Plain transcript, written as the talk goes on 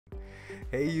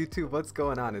Hey YouTube, what's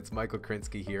going on? It's Michael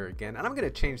Krinsky here again, and I'm going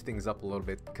to change things up a little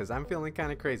bit because I'm feeling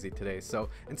kind of crazy today. So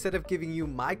instead of giving you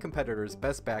my competitors'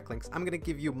 best backlinks, I'm going to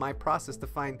give you my process to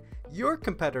find your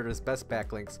competitors' best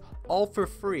backlinks all for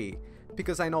free.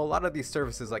 Because I know a lot of these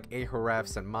services like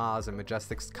Ahrefs and Moz and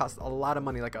Majestics cost a lot of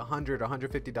money, like $100 or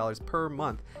 $150 per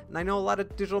month. And I know a lot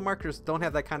of digital marketers don't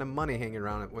have that kind of money hanging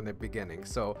around when they're beginning.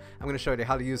 So I'm going to show you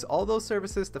how to use all those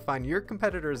services to find your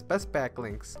competitors' best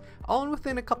backlinks, all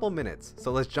within a couple minutes.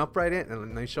 So let's jump right in and let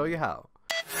me show you how.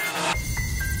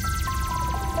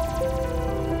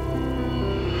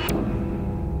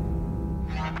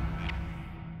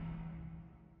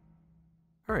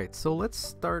 Alright, so let's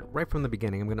start right from the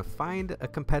beginning. I'm going to find a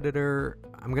competitor.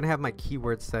 I'm going to have my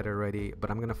keywords set already, but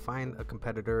I'm going to find a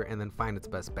competitor and then find its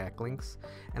best backlinks.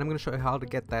 And I'm going to show you how to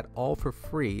get that all for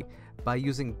free by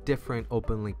using different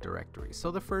open link directories. So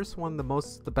the first one,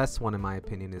 the best one in my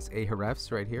opinion, is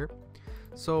Ahrefs right here.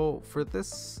 So for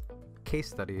this case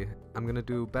study, I'm going to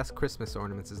do best Christmas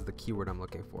ornaments is the keyword I'm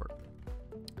looking for.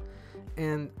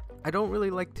 And I don't really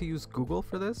like to use Google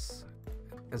for this.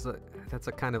 That's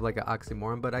a kind of like an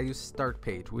oxymoron, but I use start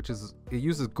page, which is, it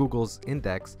uses Google's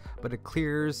index, but it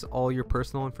clears all your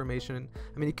personal information.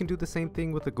 I mean, you can do the same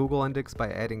thing with the Google index by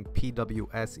adding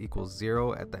PWS equals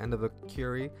 0 at the end of the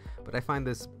query, but I find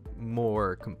this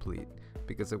more complete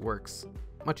because it works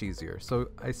much easier. So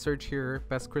I search here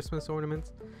best Christmas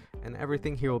ornaments, and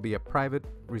everything here will be a private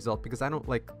result because I don't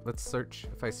like, let's search,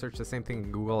 if I search the same thing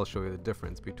in Google, I'll show you the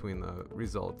difference between the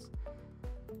results.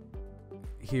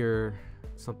 Here,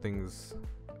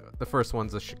 the first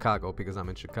one's a Chicago because I'm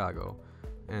in Chicago,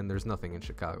 and there's nothing in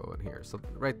Chicago in here. So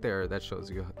right there, that shows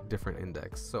you a different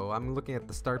index. So I'm looking at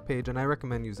the start page, and I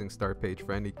recommend using start page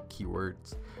for any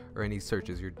keywords or any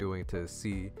searches you're doing to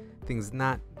see things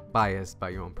not biased by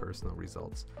your own personal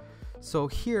results. So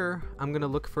here, I'm going to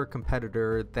look for a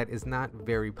competitor that is not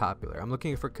very popular. I'm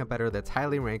looking for a competitor that's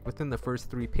highly ranked within the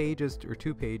first 3 pages or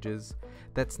 2 pages.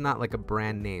 That's not like a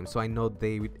brand name, so I know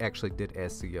they actually did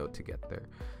SEO to get there.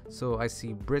 So I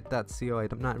see Brit.co,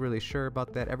 I'm not really sure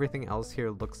about that. Everything else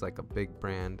here looks like a big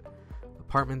brand.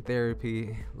 Apartment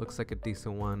Therapy looks like a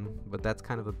decent one, but that's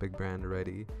kind of a big brand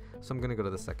already. So I'm going to go to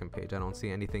the second page. I don't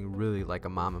see anything really like a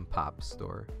mom and pop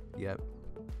store yet.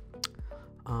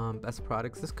 Best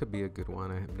products, this could be a good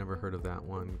one. I have never heard of that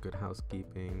one. Good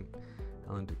Housekeeping,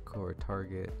 Ellen Decor,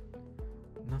 Target.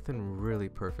 Nothing really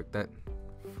perfect. That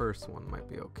first one might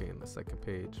be okay in the second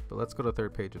page, but let's go to the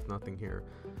third page. There's nothing here.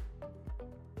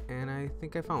 And I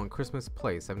think I found Christmas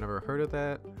Place. I've never heard of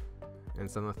that. And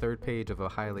it's on the third page of a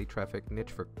highly trafficked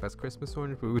niche for best Christmas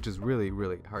ornament, which is really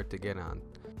hard to get on.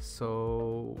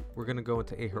 So we're gonna go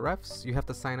into Ahrefs. You have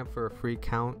to sign up for a free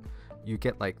account. You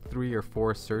get like 3 or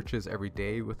 4 searches every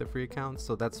day with a free account.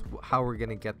 So that's how we're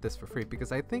gonna get this for free,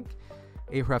 because I think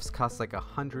Ahrefs costs like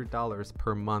 $100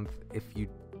 per month if you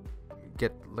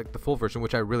get like the full version,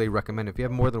 which I really recommend. If you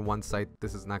have more than one site,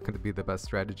 this is not going to be the best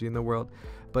strategy in the world.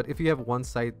 But if you have one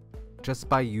site, just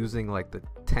by using like the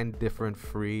 10 different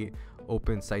free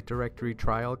open site directory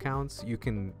trial accounts, you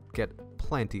can get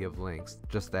plenty of links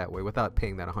just that way without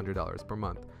paying that $100 per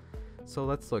month. So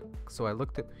let's look. So I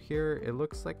looked at here, it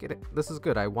looks like this is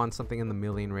good. I want something in the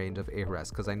million range of Ahrefs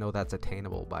because I know that's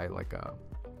attainable by like a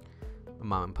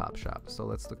mom and pop shop. So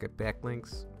let's look at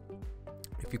backlinks.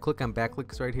 If you click on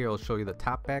backlinks right here, it'll show you the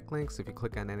top backlinks. If you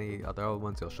click on any other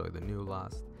ones, it'll show you the new,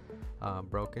 lost,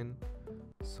 broken.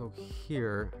 So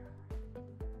here,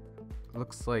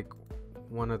 looks like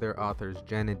one of their authors,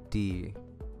 Janet D.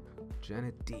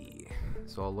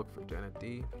 So I'll look for Janet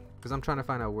D because I'm trying to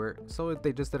find out where. So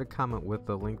they just did a comment with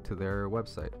the link to their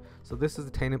website. So this is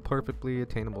perfectly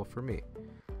attainable for me.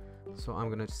 So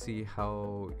I'm gonna see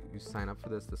how you sign up for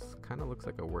this. This kind of looks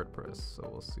like a WordPress, so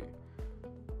we'll see.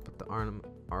 But the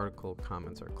article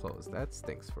comments are closed. That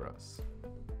stinks for us.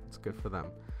 It's good for them.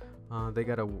 They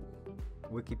got a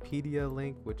Wikipedia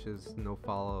link, which is no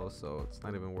follow, so it's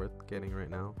not even worth getting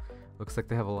right now. Looks like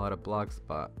they have a lot of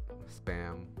blogspot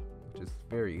spam, which is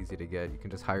very easy to get. You can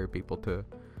just hire people to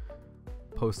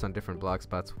post on different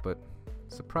blogspots, but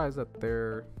surprised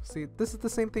that see, this is the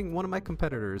same thing. One of my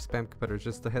competitors, spam competitors,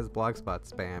 just has blogspot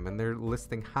spam, and they're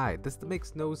listing high. This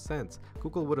makes no sense.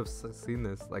 Google would have seen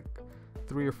this like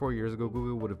 3 or 4 years ago.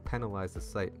 Google would have penalized the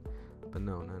site, but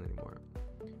no, not anymore.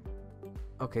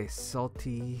 Okay,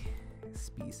 Salty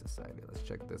Spee Society. Let's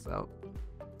check this out.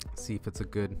 See if it's a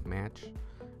good match.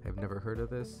 I've never heard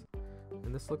of this,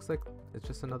 and this looks like it's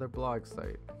just another blog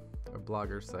site, a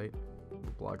blogger site,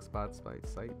 a blogspot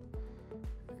site.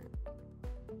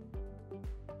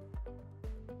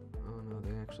 Oh no,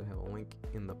 they actually have a link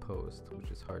in the post, which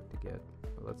is hard to get.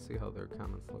 But let's see how their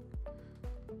comments look.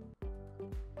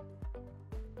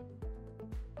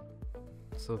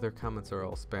 So their comments are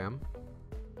all spam.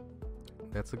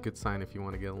 That's a good sign if you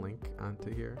want to get a link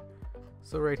onto here.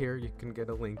 So right here you can get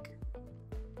a link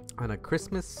on a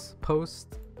Christmas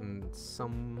post and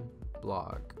some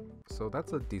blog. So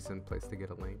that's a decent place to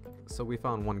get a link. So we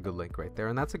found one good link right there,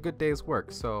 and that's a good day's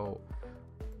work. So,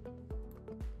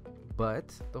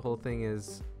 but the whole thing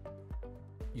is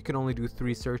you can only do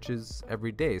 3 searches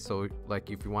every day. So like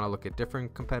if you want to look at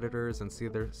different competitors and see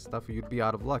their stuff, you'd be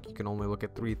out of luck. You can only look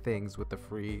at 3 things with the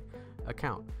free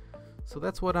account. So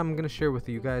that's what I'm going to share with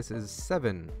you guys is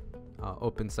 7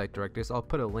 open site directories. I'll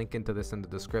put a link into this in the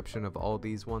description of all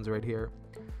these ones right here.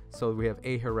 So we have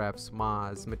Ahrefs,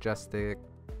 Moz, Majestic,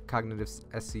 Cognitive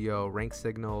SEO, Rank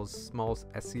Signals, Small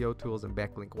SEO Tools, and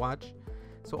Backlink Watch.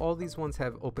 So all these ones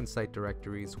have open site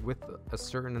directories with a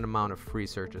certain amount of free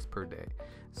searches per day.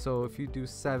 So if you do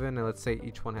 7, and let's say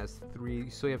each one has 3,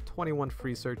 so you have 21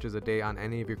 free searches a day on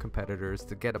any of your competitors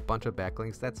to get a bunch of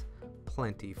backlinks. That's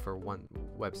plenty for one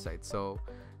website. So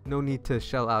no need to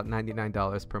shell out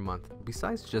 $99 per month.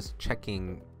 Besides just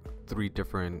checking 3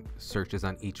 different searches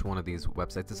on each one of these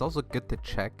websites, it's also good to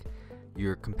check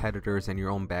your competitors and your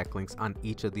own backlinks on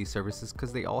each of these services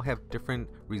because they all have different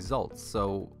results.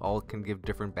 So all can give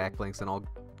different backlinks and all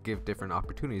give different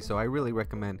opportunities. So I really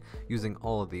recommend using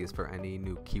all of these for any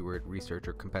new keyword research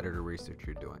or competitor research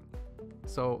you're doing.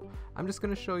 So I'm just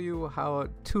going to show you how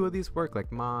 2 of these work, like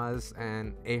Moz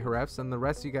and Ahrefs, and the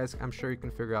rest you guys I'm sure you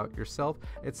can figure out yourself.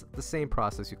 It's the same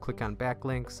process. You click on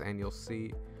backlinks and you'll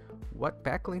see what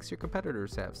backlinks your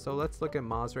competitors have. So let's look at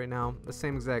Moz right now, the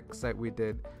same exact site we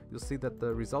did. You'll see that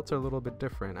the results are a little bit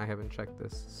different. I haven't checked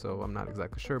this, so I'm not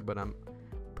exactly sure, but I'm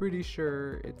pretty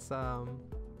sure it's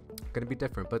gonna be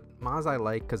different. But Moz I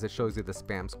like because it shows you the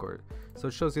spam score. So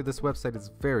it shows you this website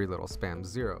is very little spam,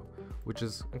 0, which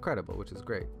is incredible, which is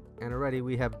great. And already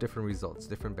we have different results,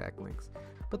 different backlinks.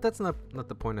 But that's not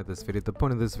the point of this video. The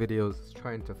point of this video is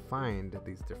trying to find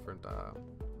these different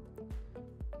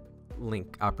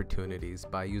link opportunities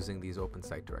by using these open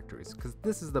site directories, because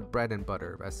this is the bread and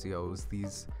butter of SEOs,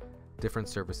 these different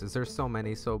services. There's so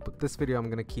many, but this video I'm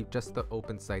going to keep just the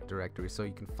open site directory so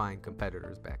you can find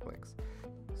competitors backlinks.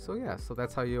 So yeah, so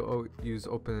that's how you use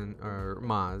open or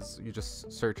Moz. You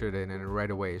just search it in and right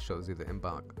away it shows you the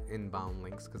inbound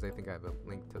links, because I think I have a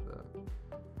link to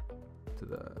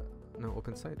the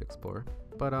open site explorer.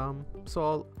 But so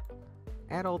I'll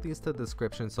add all these to the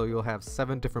description, so you'll have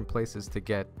 7 different places to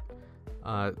get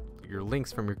your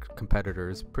links from your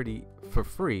competitors for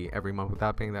free every month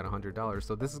without paying that $100.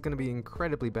 So this is going to be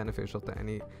incredibly beneficial to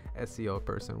any SEO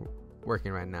person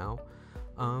working right now,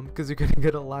 because you're going to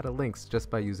get a lot of links just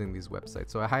by using these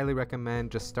websites. So I highly recommend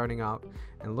just starting out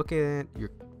and looking at your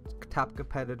top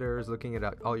competitors, looking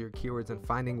at all your keywords and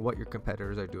finding what your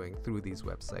competitors are doing through these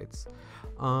websites.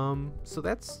 So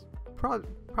that's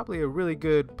probably a really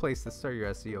good place to start your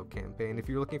SEO campaign. If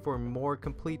you're looking for more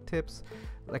complete tips,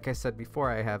 like I said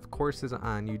before, I have courses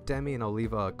on Udemy, and I'll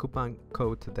leave a coupon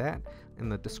code to that in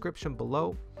the description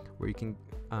below, where you can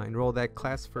enroll that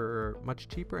class for much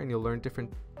cheaper, and you'll learn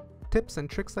different tips and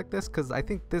tricks like this, because I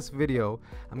think this video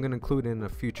I'm going to include in a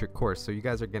future course. So you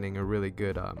guys are getting a really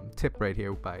good tip right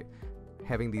here by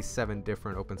having these 7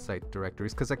 different open site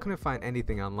directories, because I couldn't find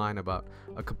anything online about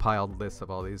a compiled list of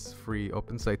all these free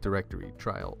open site directory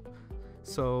trial.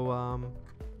 So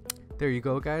there you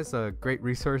go, guys, a great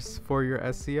resource for your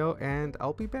SEO, and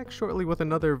I'll be back shortly with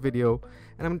another video,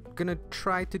 and I'm gonna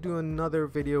try to do another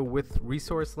video with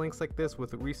resource links like this,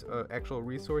 with actual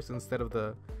resource instead of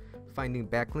the finding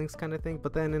backlinks kind of thing.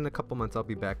 But then in a couple months I'll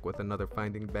be back with another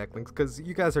finding backlinks, because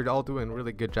you guys are all doing a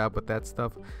really good job with that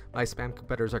stuff. My spam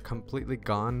competitors are completely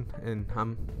gone, and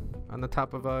I'm on the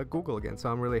top of Google again, so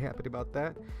I'm really happy about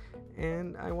that.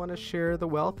 And I want to share the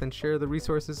wealth and share the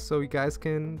resources so you guys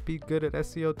can be good at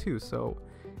SEO too. So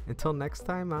until next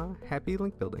time, happy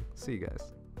link building. See you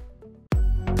guys.